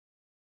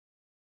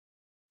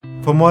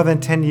For more than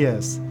 10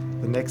 years,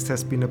 the Next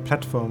has been a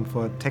platform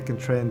for tech and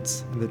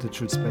trends in the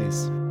digital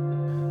space.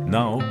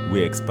 Now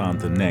we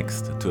expand the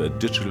Next to a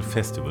digital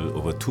festival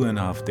over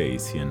 2.5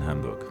 days here in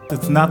Hamburg.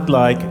 It's not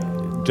like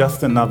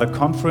just another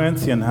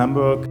conference here in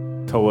Hamburg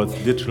towards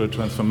digital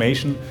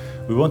transformation.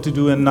 We want to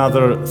do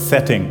another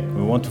setting.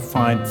 We want to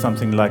find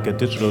something like a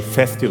digital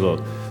festival.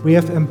 We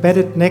have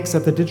embedded Next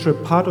at the digital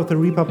part of the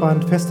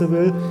Reeperbahn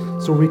Festival,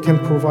 so we can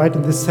provide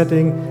in this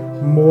setting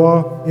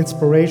more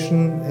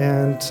inspiration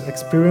and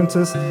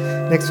experiences.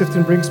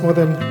 NEXT15 brings more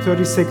than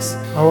 36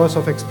 hours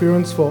of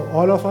experience for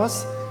all of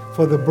us,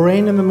 for the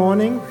brain in the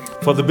morning,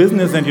 for the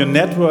business and your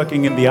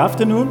networking in the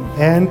afternoon,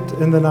 and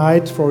in the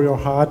night for your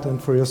heart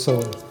and for your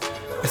soul.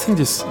 I think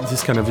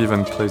this kind of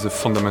event plays a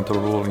fundamental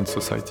role in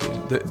society.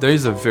 There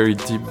is a very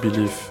deep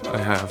belief I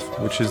have,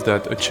 which is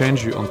that a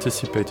change you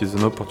anticipate is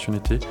an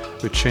opportunity,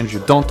 a change you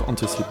don't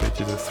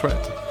anticipate is a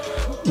threat.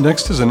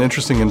 Next is an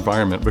interesting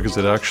environment because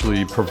it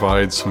actually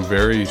provides some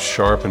very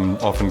sharp and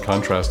often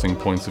contrasting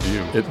points of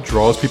view. It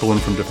draws people in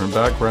from different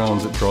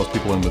backgrounds, it draws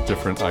people in with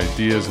different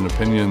ideas and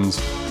opinions,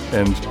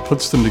 and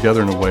puts them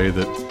together in a way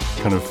that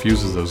kind of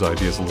fuses those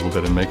ideas a little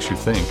bit and makes you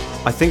think.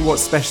 I think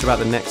what's special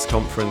about the Next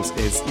conference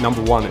is,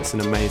 number one, it's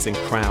an amazing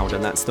crowd,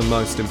 and that's the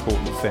most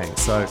important thing.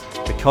 So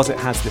because it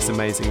has this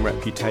amazing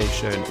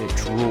reputation, it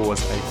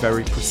draws a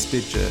very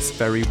prestigious,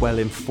 very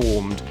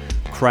well-informed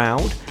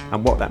crowd,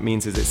 and what that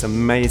means is it's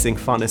amazing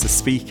fun as a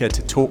speaker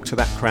to talk to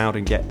that crowd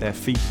and get their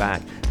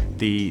feedback.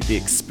 The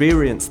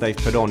experience they've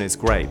put on is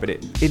great, but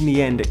in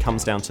the end it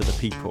comes down to the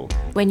people.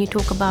 When you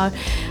talk about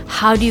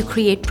how do you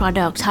create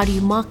products, how do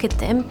you market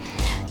them,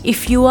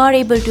 if you are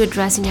able to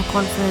address in your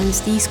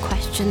conference these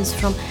questions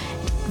from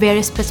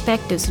various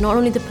perspectives, not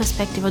only the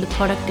perspective of the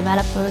product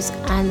developers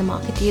and the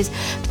marketeers,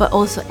 but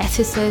also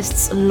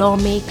ethicists,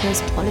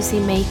 lawmakers,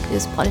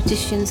 policymakers,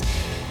 politicians,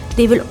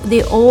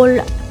 they all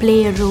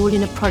play a role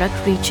in a product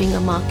reaching a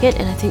market,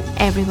 and I think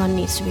everyone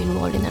needs to be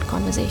involved in that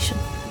conversation.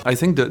 I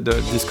think that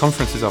these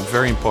conferences are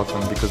very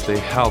important because they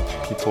help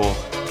people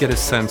get a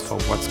sense for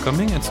what's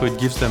coming, and so it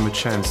gives them a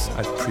chance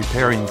at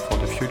preparing for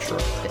the future.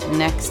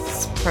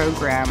 Next's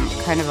program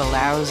kind of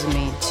allows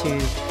me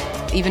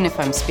to, even if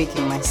I'm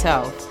speaking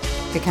myself,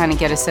 to kind of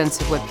get a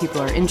sense of what people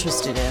are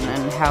interested in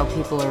and how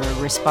people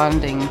are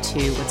responding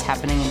to what's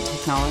happening in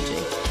technology.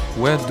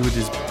 Where do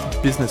these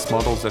business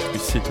models that we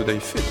see today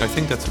fit? I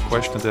think that's a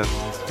question that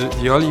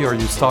the earlier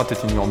you start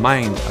it in your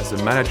mind as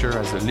a manager,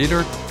 as a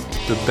leader,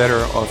 the better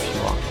off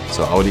you are.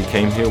 So Audi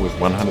came here with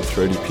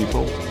 130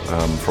 people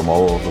from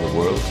all over the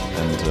world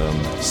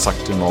and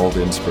sucked in all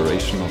the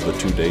inspiration of the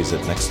 2 days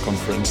at Next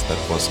conference.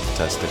 That was a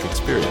fantastic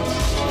experience.